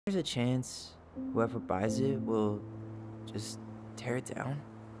There's a chance whoever buys it will just tear it down.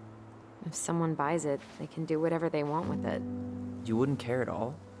 If someone buys it, they can do whatever they want with it. You wouldn't care at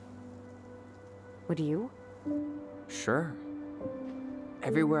all? Would you? Sure.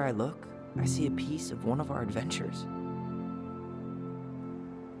 Everywhere I look, I see a piece of one of our adventures.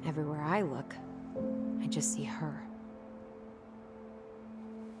 Everywhere I look, I just see her.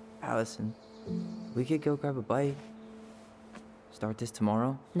 Allison, we could go grab a bite. Start this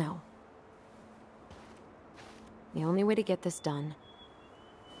tomorrow? No. The only way to get this done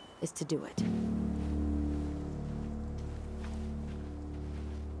is to do it.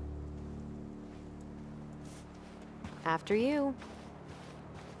 After you.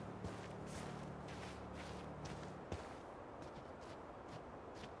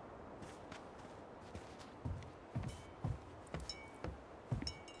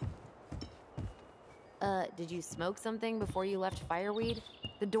 Did you smoke something before you left Fireweed?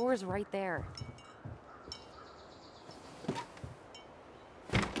 The door's right there.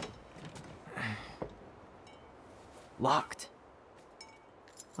 Locked.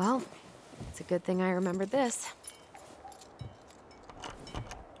 Well, it's a good thing I remembered this.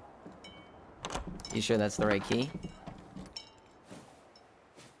 You sure that's the right key?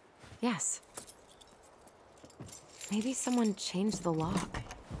 Yes. Maybe someone changed the lock.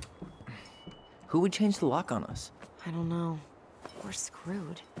 Who would change the lock on us? I don't know. We're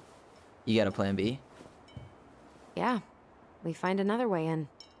screwed. You got a plan B? Yeah, we find another way in.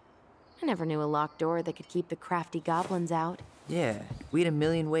 I never knew a locked door that could keep the crafty goblins out. Yeah, we had a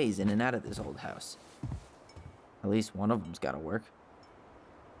million ways in and out of this old house. At least one of them's gotta work.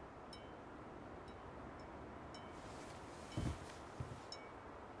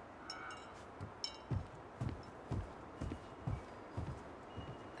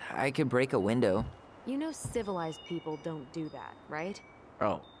 I could break a window. You know civilized people don't do that, right?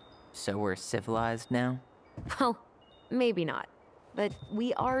 Oh, so we're civilized now? Well, maybe not. But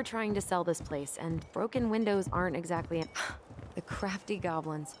we are trying to sell this place, and broken windows aren't exactly the crafty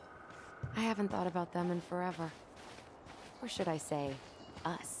goblins. I haven't thought about them in forever. Or should I say,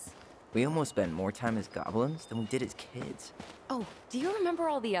 us. We almost spent more time as goblins than we did as kids. Oh, do you remember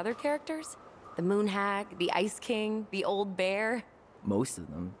all the other characters? The Moon Hag, the Ice King, the Old Bear? Most of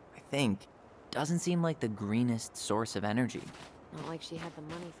them, I think, doesn't seem like the greenest source of energy. Not like she had the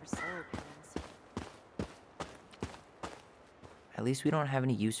money for solar panels. At least we don't have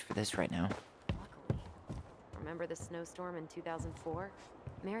any use for this right now. Luckily. Remember the snowstorm in 2004?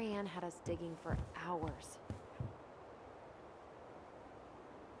 Marianne had us digging for hours.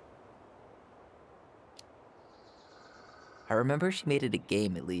 I remember she made it a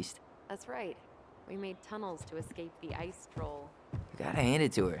game at least. That's right. We made tunnels to escape the ice troll. You gotta hand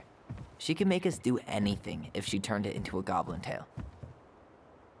it to her. She could make us do anything if she turned it into a goblin tail.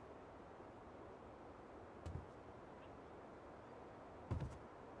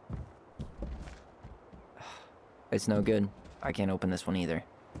 It's no good. I can't open this one either.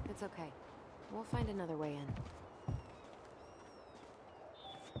 It's okay. We'll find another way in.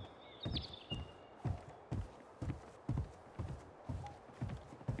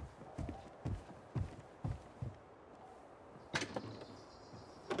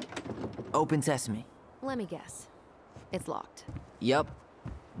 Open sesame. Let me guess. It's locked. Yup.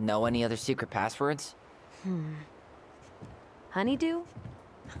 Know any other secret passwords? Honeydew?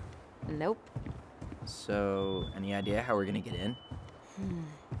 Nope. So, any idea how we're gonna get in?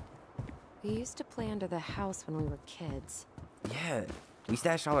 We used to play under the house when we were kids. Yeah, we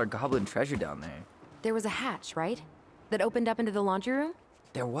stashed all our goblin treasure down there. There was a hatch, right? That opened up into the laundry room?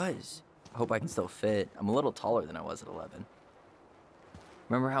 There was. I hope I can still fit. I'm a little taller than I was at 11.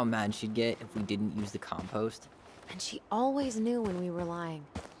 Remember how mad she'd get if we didn't use the compost? And she always knew when we were lying.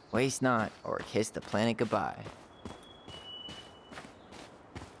 Waste not, or kiss the planet goodbye.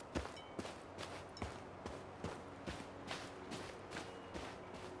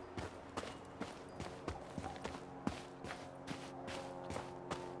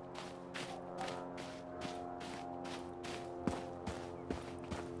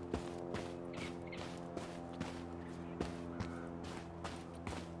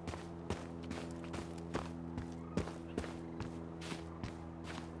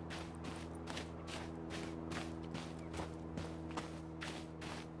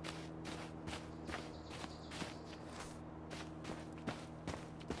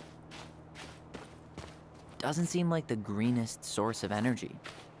 Doesn't seem like the greenest source of energy.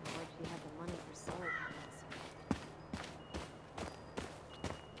 Not like she had the money for solar panels.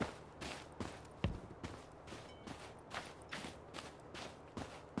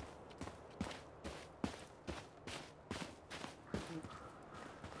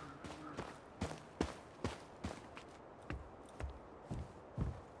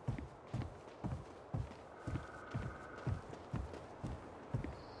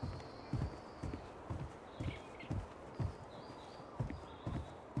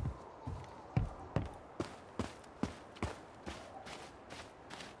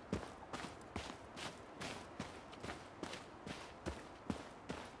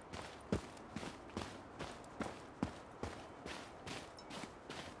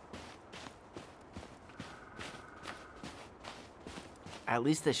 At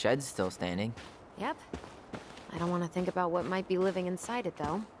least the shed's still standing. Yep. I don't want to think about what might be living inside it,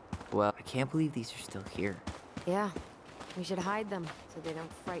 though. Well, I can't believe these are still here. Yeah. We should hide them so they don't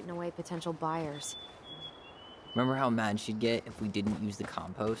frighten away potential buyers. Remember how mad she'd get if we didn't use the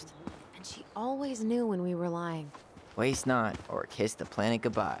compost? And she always knew when we were lying. Waste not, or kiss the planet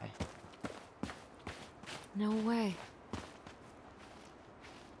goodbye. No way.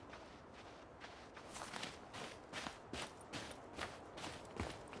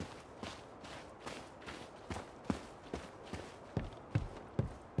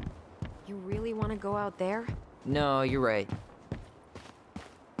 You really want to go out there? No, you're right.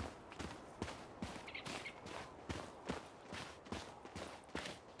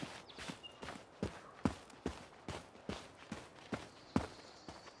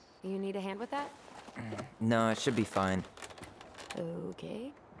 You need a hand with that? No, it should be fine.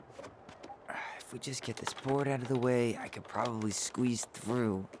 Okay. If we just get this board out of the way, I could probably squeeze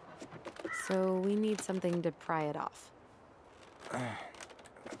through. So we need something to pry it off.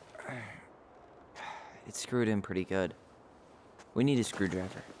 It's screwed in pretty good. We need a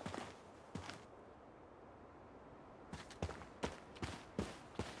screwdriver.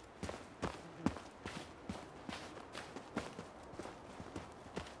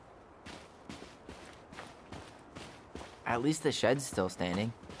 At least the shed's still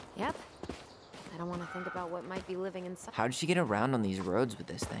standing. Yep. I don't want to think about what might be living inside. How did she get around on these roads with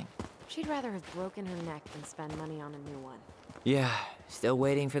this thing? She'd rather have broken her neck than spend money on a new one. Yeah, still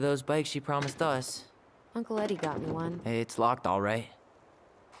waiting for those bikes she promised us. Uncle Eddie got me one. Hey, it's locked all right.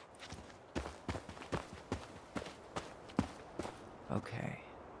 Okay.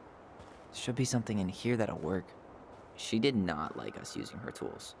 Should be something in here that'll work. She did not like us using her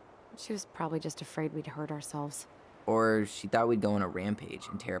tools. She was probably just afraid we'd hurt ourselves. Or she thought we'd go on a rampage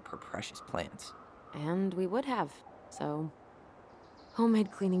and tear up her precious plants. And we would have, so...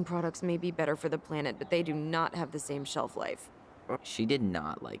 Homemade cleaning products may be better for the planet, but they do not have the same shelf life. She did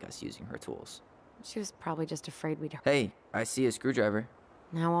not like us using her tools. She was probably just afraid we'd hurt. Hey, I see a screwdriver.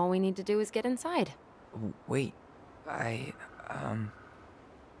 Now all we need to do is get inside. Wait, I'm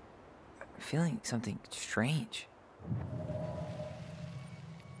feeling something strange.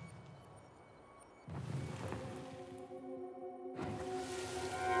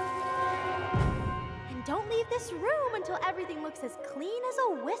 And don't leave this room until everything looks as clean as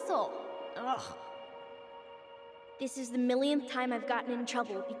a whistle. Ugh. This is the millionth time I've gotten in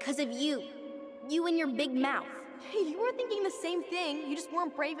trouble because of you. You and your big mouth. Hey, you were thinking the same thing. You just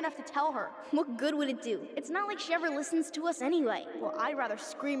weren't brave enough to tell her. What good would it do? It's not like she ever listens to us anyway. Well, I'd rather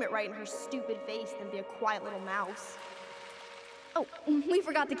scream it right in her stupid face than be a quiet little mouse. Oh, we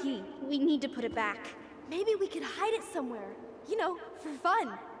forgot the key. We need to put it back. Maybe we could hide it somewhere. You know, for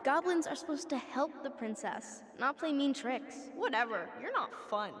fun. Goblins are supposed to help the princess, not play mean tricks. Whatever, you're not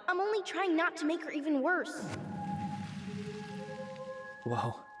fun. I'm only trying not to make her even worse.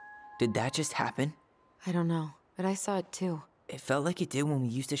 Whoa, did that just happen? I don't know, but I saw it too. It felt like it did when we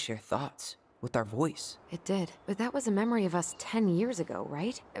used to share thoughts with our voice. It did, but that was a memory of us 10 years ago,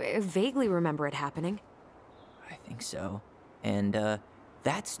 right? I vaguely remember it happening. I think so. And,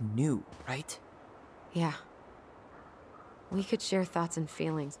 that's new, right? Yeah. We could share thoughts and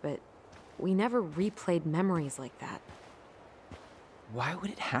feelings, but we never replayed memories like that. Why would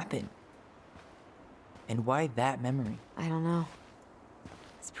it happen? And why that memory? I don't know.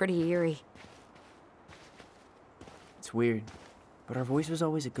 It's pretty eerie. It's weird, but our voice was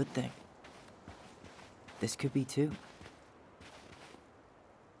always a good thing. This could be too.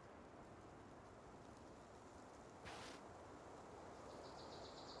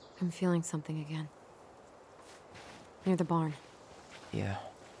 I'm feeling something again. Near the barn. Yeah,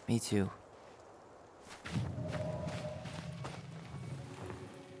 me too.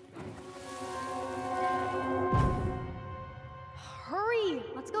 Hurry!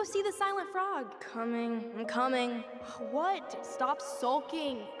 Let's go see the silent frog. I'm coming. What? Stop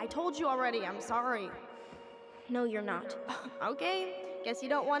sulking. I told you already, I'm sorry. No, you're not. Okay, guess you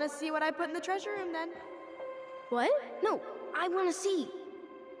don't want to see what I put in the treasure room then. What? No, I want to see.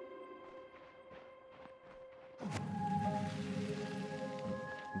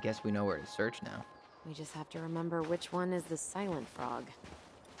 Guess we know where to search now. We just have to remember which one is the silent frog.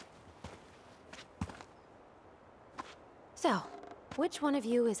 So, which one of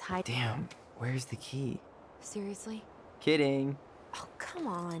you is hiding? Damn, where's the key? Seriously? Kidding. Oh, come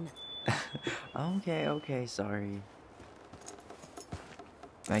on. Okay, sorry.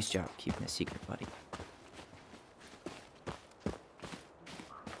 Nice job keeping a secret, buddy.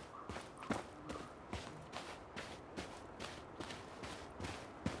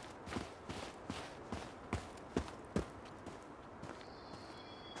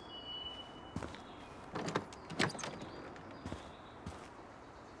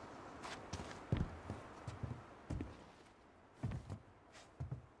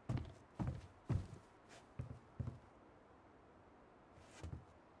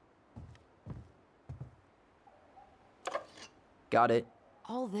 Got it.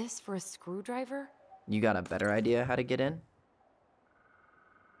 All this for a screwdriver? You got a better idea how to get in?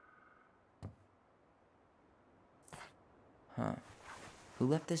 Huh. Who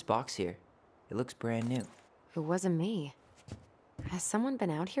left this box here? It looks brand new. It wasn't me. Has someone been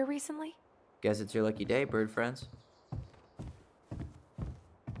out here recently? Guess it's your lucky day, bird friends.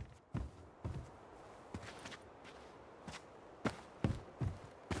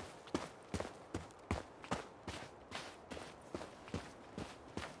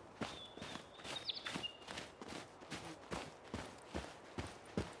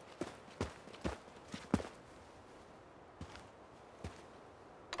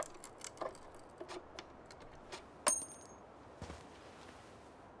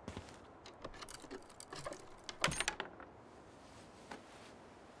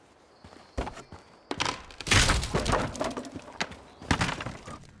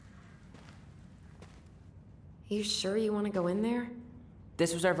 You sure you want to go in there?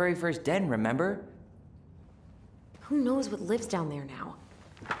 This was our very first den, remember? Who knows what lives down there now?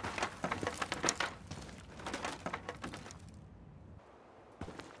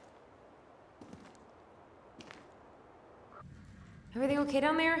 Everything okay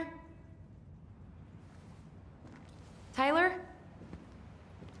down there? Tyler?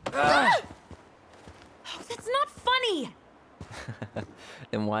 Oh, that's not funny!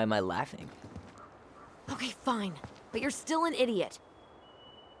 Then why am I laughing? Okay, fine. But you're still an idiot.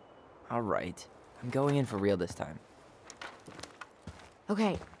 All right. I'm going in for real this time.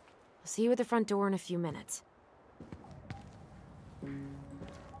 Okay. I'll see you at the front door in a few minutes.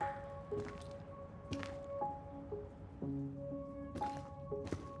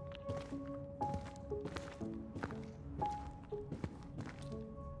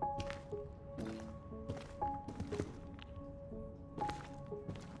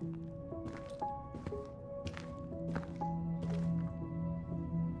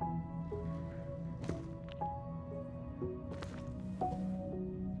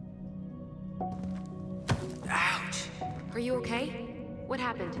 Ouch! Are you okay? What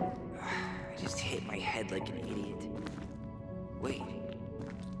happened? I just hit my head like an idiot. Wait.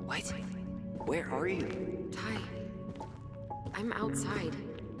 What? Where are you? Ty, I'm outside.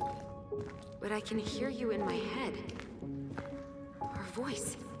 But I can hear you in my head. Our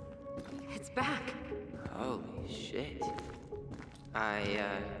voice. It's back. Holy shit.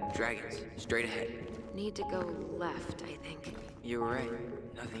 Dragons. Straight ahead. Need to go left, I think. You were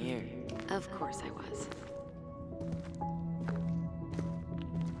right. Nothing here. Of course I was.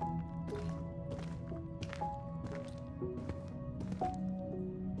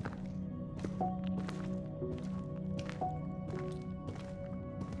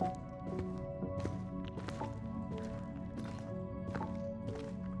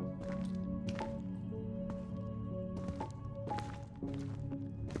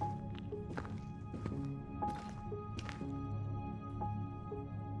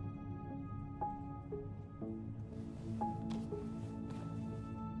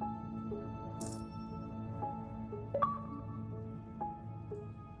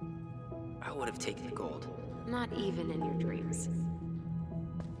 I would have taken the gold. Not even in your dreams.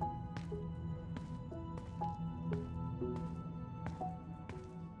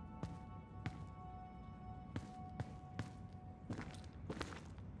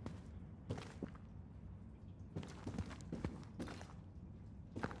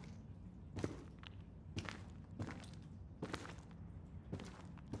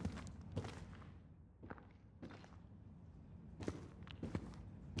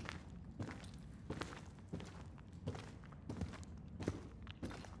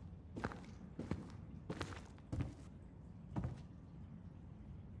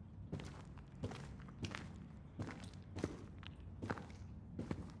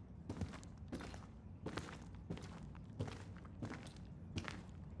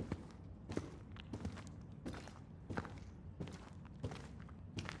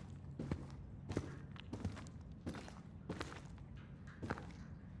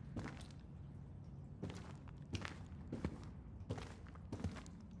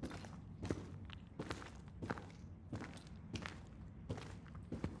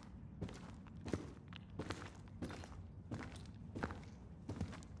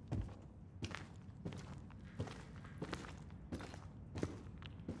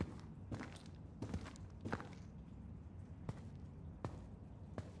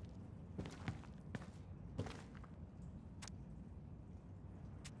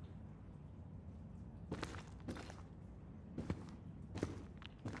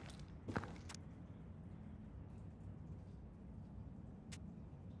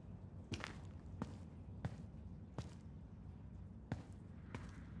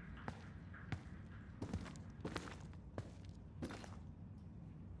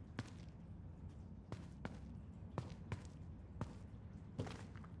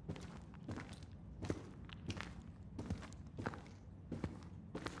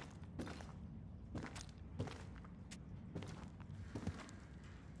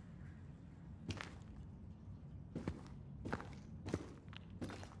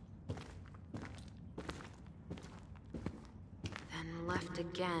 left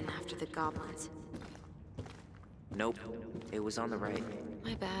again after the goblins. Nope, it was on the right.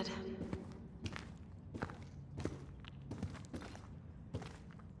 My bad.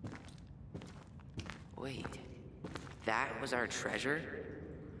 Wait, that was our treasure?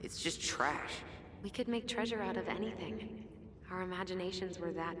 It's just trash. We could make treasure out of anything. Our imaginations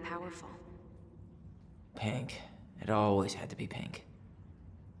were that powerful. Pink. It always had to be pink.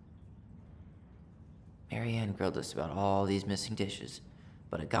 Marianne grilled us about all these missing dishes,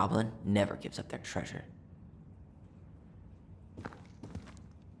 but a goblin never gives up their treasure.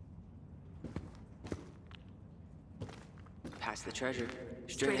 Past the treasure.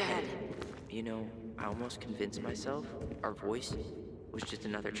 Straight ahead. You know, I almost convinced myself our voice was just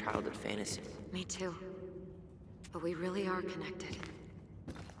another childhood fantasy. Me too. But we really are connected.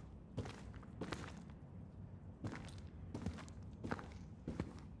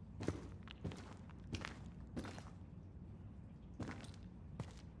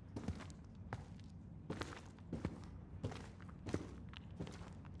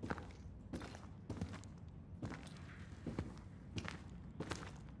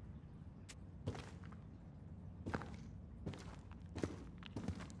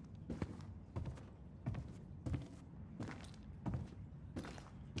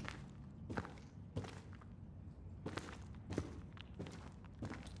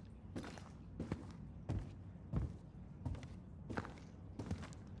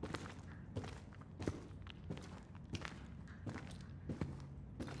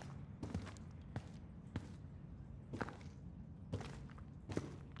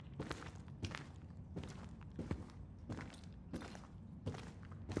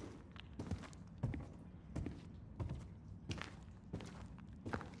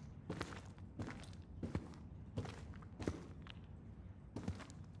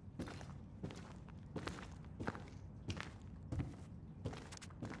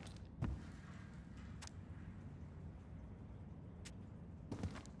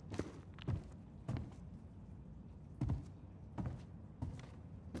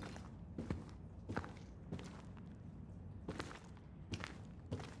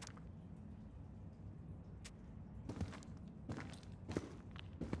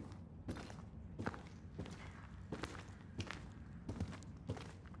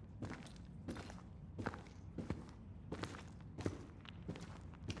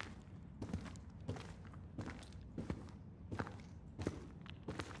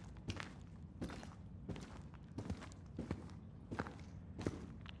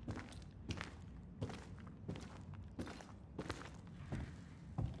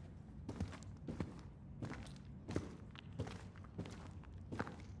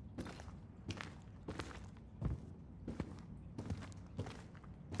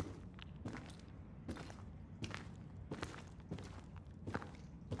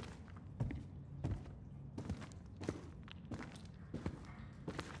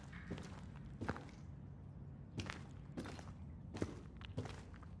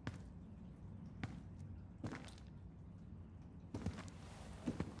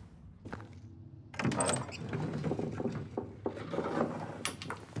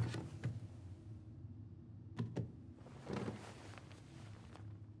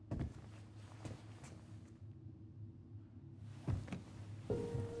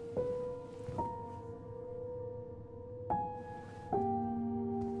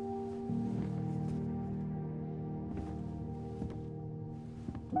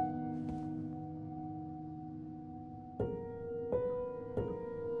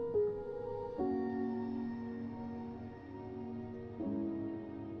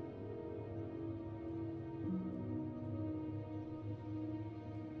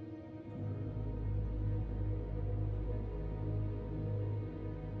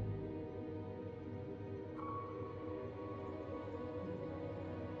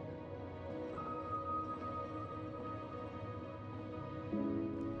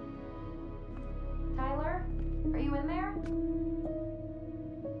 Are you in there?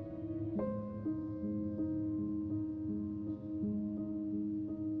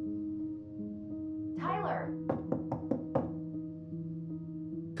 Tyler!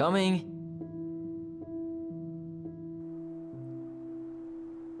 Coming!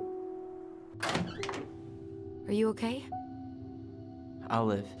 Are you okay? I'll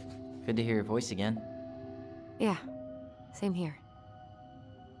live. Good to hear your voice again. Yeah, same here.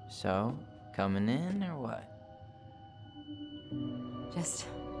 So, coming in or what? Just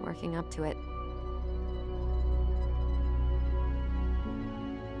working up to it.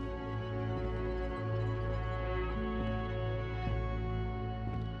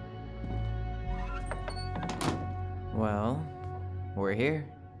 Well, we're here.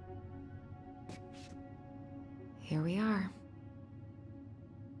 Here we are.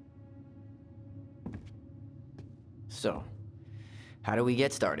 So, how do we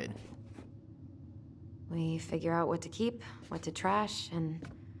get started? We figure out what to keep, what to trash, and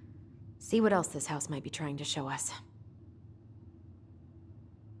see what else this house might be trying to show us.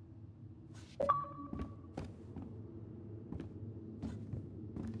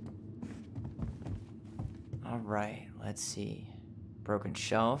 Alright, let's see. Broken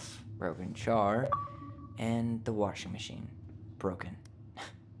shelf, broken jar, and the washing machine. Broken.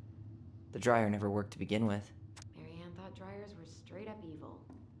 The dryer never worked to begin with. Marianne thought dryers were straight up evil.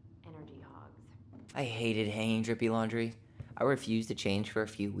 Energy hogs. I hated hanging drippy laundry. I refused to change for a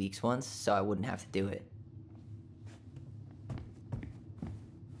few weeks once, so I wouldn't have to do it.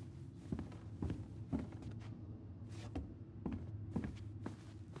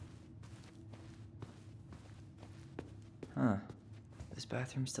 Huh. This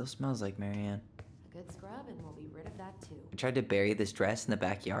bathroom still smells like Marianne. A good scrub and we'll be rid of that too. I tried to bury this dress in the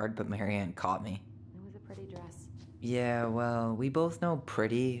backyard, but Marianne caught me. It was a pretty dress. Yeah, well, we both know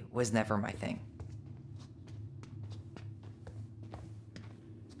pretty was never my thing.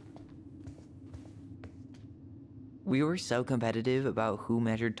 We were so competitive about who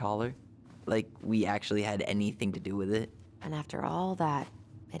measured taller. Like, we actually had anything to do with it. And after all that,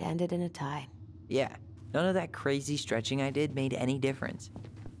 it ended in a tie. Yeah, none of that crazy stretching I did made any difference.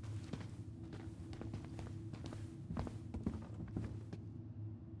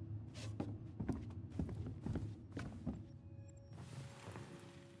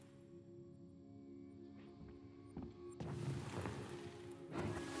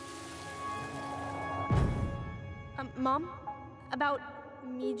 Mom? About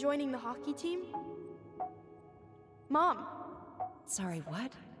me joining the hockey team? Mom! Sorry,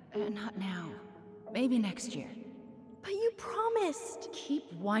 what? Not now. Maybe next year. But you promised!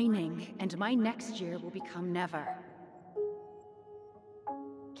 Keep whining, and my next year will become never.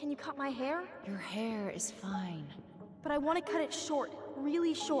 Can you cut my hair? Your hair is fine. But I want to cut it short.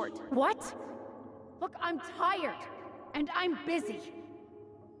 Really short. What? Look, I'm tired, and I'm busy.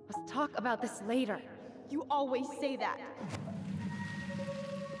 Let's talk about this later. You always say that.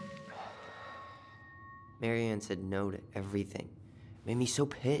 Marianne said no to everything. Made me so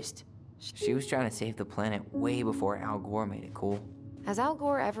pissed. She was trying to save the planet way before Al Gore made it cool. Has Al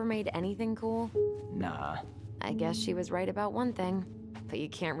Gore ever made anything cool? Nah. I guess she was right about one thing. But you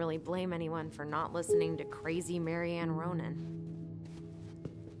can't really blame anyone for not listening to crazy Marianne Ronan.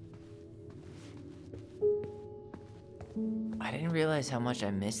 I didn't realize how much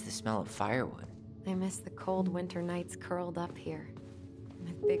I missed the smell of firewood. I miss the cold winter nights curled up here.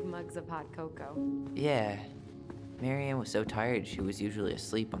 With big mugs of hot cocoa. Yeah. Marianne was so tired she was usually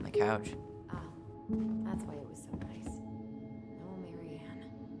asleep on the couch. Ah, that's why it was so nice. No Marianne.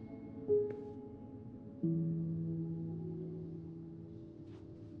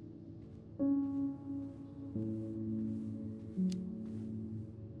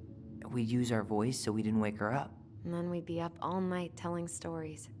 We'd use our voice so we didn't wake her up. And then we'd be up all night telling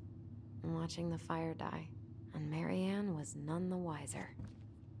stories. And watching the fire die. And Marianne was none the wiser.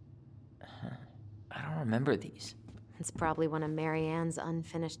 I don't remember these. It's probably one of Marianne's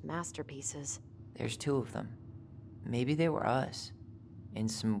unfinished masterpieces. There's 2 of them. Maybe they were us.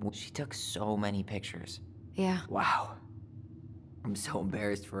 She took so many pictures. Yeah. Wow. I'm so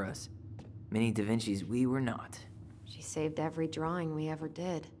embarrassed for us. Many Da Vinci's we were not. She saved every drawing we ever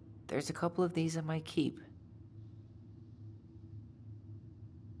did. There's a couple of these I might keep.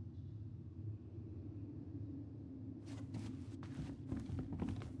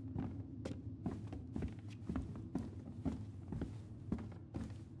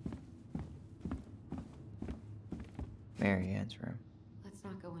 Marianne's room. Let's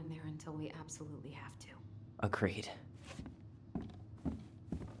not go in there until we absolutely have to. Agreed.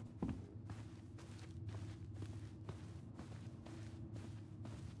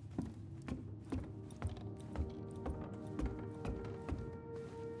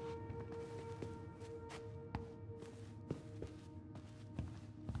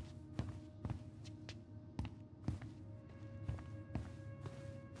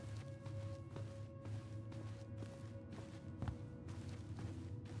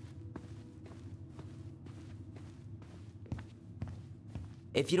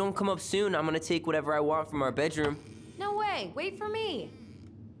 If you don't come up soon, I'm gonna take whatever I want from our bedroom. No way! Wait for me!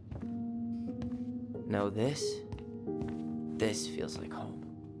 No, this feels like home.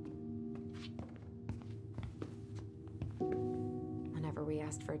 Whenever we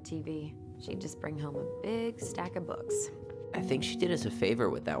asked for a TV, she'd just bring home a big stack of books. I think she did us a favor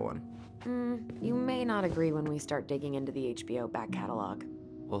with that one. You may not agree when we start digging into the HBO back catalog.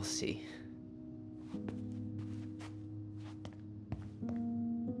 We'll see.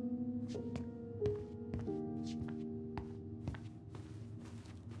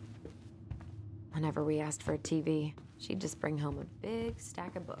 Whenever we asked for a TV, she'd just bring home a big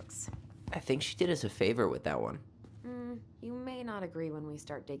stack of books. I think she did us a favor with that one. You may not agree when we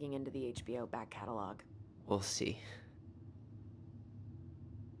start digging into the HBO back catalog. We'll see.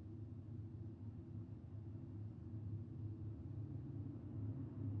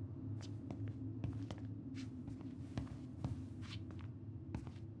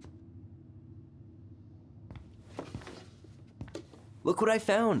 Look what I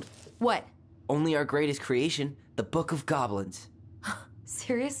found! What? Only our greatest creation, the Book of Goblins.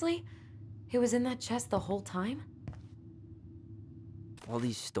 Seriously? It was in that chest the whole time? All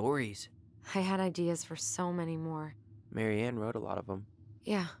these stories. I had ideas for so many more. Marianne wrote a lot of them.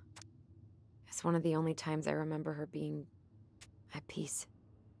 Yeah. It's one of the only times I remember her being at peace.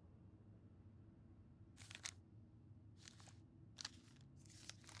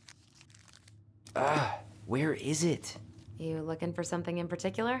 Where is it? You looking for something in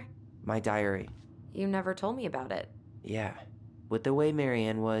particular? My diary. You never told me about it. Yeah. With the way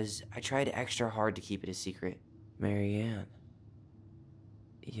Marianne was, I tried extra hard to keep it a secret. Marianne.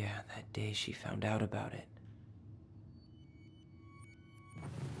 Yeah, that day she found out about it.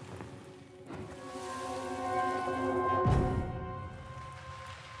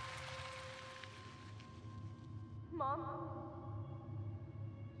 Mom?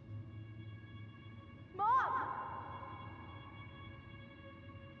 Mom!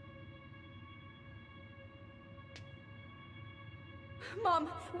 Mom,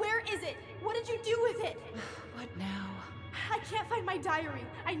 where is it? What did you do with it? What now? I can't find my diary.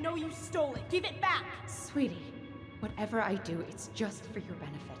 I know you stole it. Give it back. Sweetie, whatever I do, it's just for your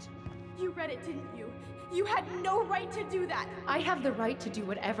benefit. You read it, didn't you? You had no right to do that. I have the right to do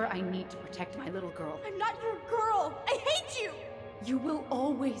whatever I need to protect my little girl. I'm not your girl. I hate you. You will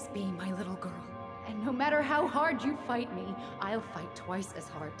always be my little girl. And no matter how hard you fight me, I'll fight twice as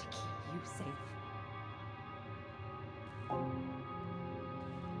hard to keep you safe.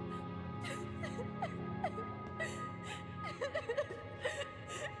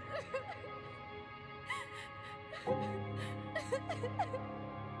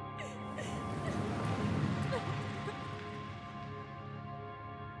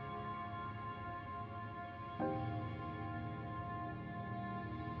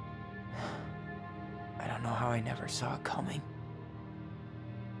 I don't know how I never saw it coming.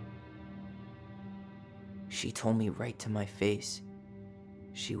 She told me right to my face.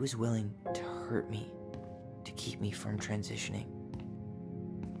 She was willing to hurt me, to keep me from transitioning.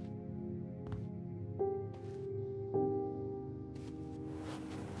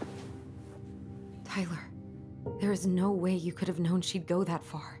 Tyler, there is no way you could have known she'd go that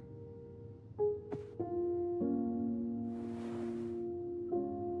far.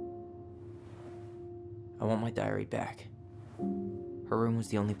 I want my diary back. Her room was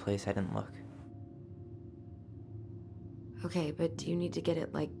the only place I didn't look. Okay, but do you need to get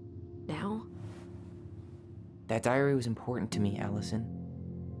it, like, now? That diary was important to me, Allison.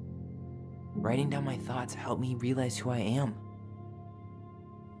 Writing down my thoughts helped me realize who I am.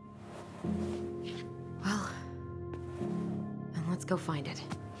 Well, then let's go find it.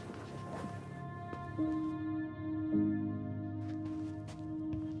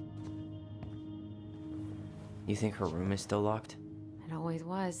 You think her room is still locked? It always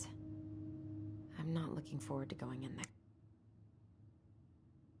was. I'm not looking forward to going in there.